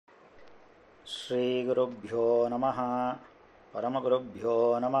श्रीगुरुभ्यो नमः।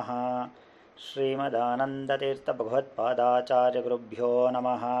 परमगुरुभ्यो नमः। श्रीमदानन्दतीर्थभगवत्पादाचार्यगुरुभ्यो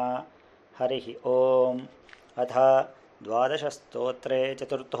नमः। हरिः ओम्। अथ द्वादशस्तोत्रे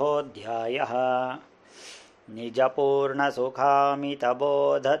चतुर्थोऽध्यायः।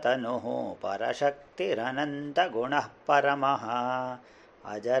 निजपूर्णसुखामितबोधतनुः परशक्तिरनन्तगुणः परमः।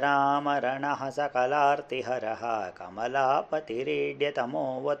 अजरामरणः सकलार्तिहरः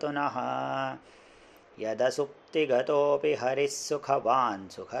कमलापतिरीड्यतमोऽवतु नः। यदसुप्तिगतोऽपि हरिः सुखवान्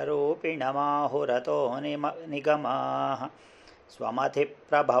सुखरूपिणमाहुरतो निगमाः।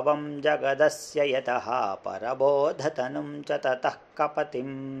 स्वमधिप्रभवं जगदस्य यतः परबोधतनुं च ततः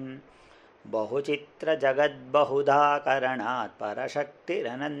कपतिम्। बहुचित्रजगद्बहुधाकरणात्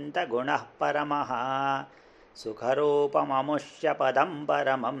परशक्तिरनन्तगुणः परमः। सुखरूपममुष्य पदं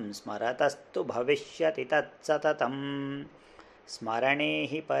परमं स्मरतस्तु भविष्यति तत्सततम्। स्मरणे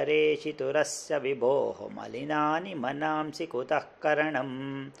हि परेशितुरस्य विभोः मलिनानि मनांसि कुतः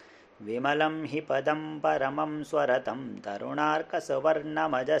करणम्। विमलं हि पदं परमं स्वरतं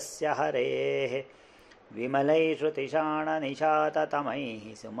तरुणार्कसुवर्णमजस्य हरेः। विमलैः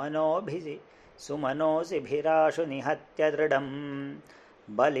श्रुतिशाणनिशाततमैः सुमनोसिभिराशु निहत्य दृढम्।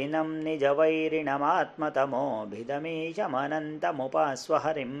 बलिनं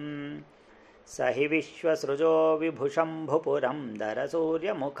निजवैरिणमात्मतमोभिदमीशमनन्तमुपास्वहरिम्। स हि विश्वसृजो विभुशम्भुपुरं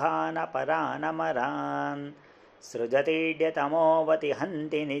दरसूर्यमुखानपरानमरान्। सृजतीड्यतमोऽवति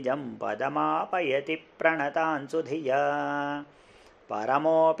हन्ति निजं पदमापयति प्रणतान् सुधिया।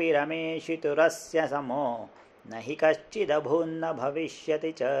 परमोऽपि रमेशितुरस्य समो न हि कश्चिदभून्न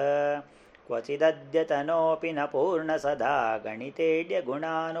भविष्यति च। क्वचिदद्यतनोऽपि न पूर्णसदा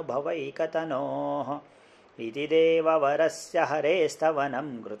गणितेड्यगुणानुभवैकतनोः। इति देववरस्य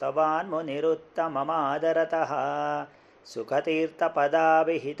हरेस्तवनं कृतवान् मुनिरुत्तममादरतः।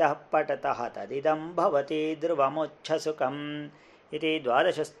 सुखतीर्थपदाभिहितः पठतः तदिदं भवति ध्रुवमुच्छसुखम्। इति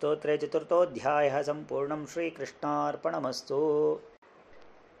द्वादशस्तोत्रे चतुर्थोऽध्यायः सम्पूर्णं। श्रीकृष्णार्पणमस्तु।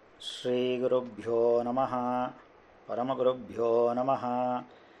 श्रीगुरुभ्यो नमः। परमगुरुभ्यो नमः।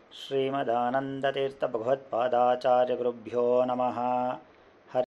 श्रीमदानन्दतीर्थभगवत्पादाचार्यगुरुभ्यो नमः।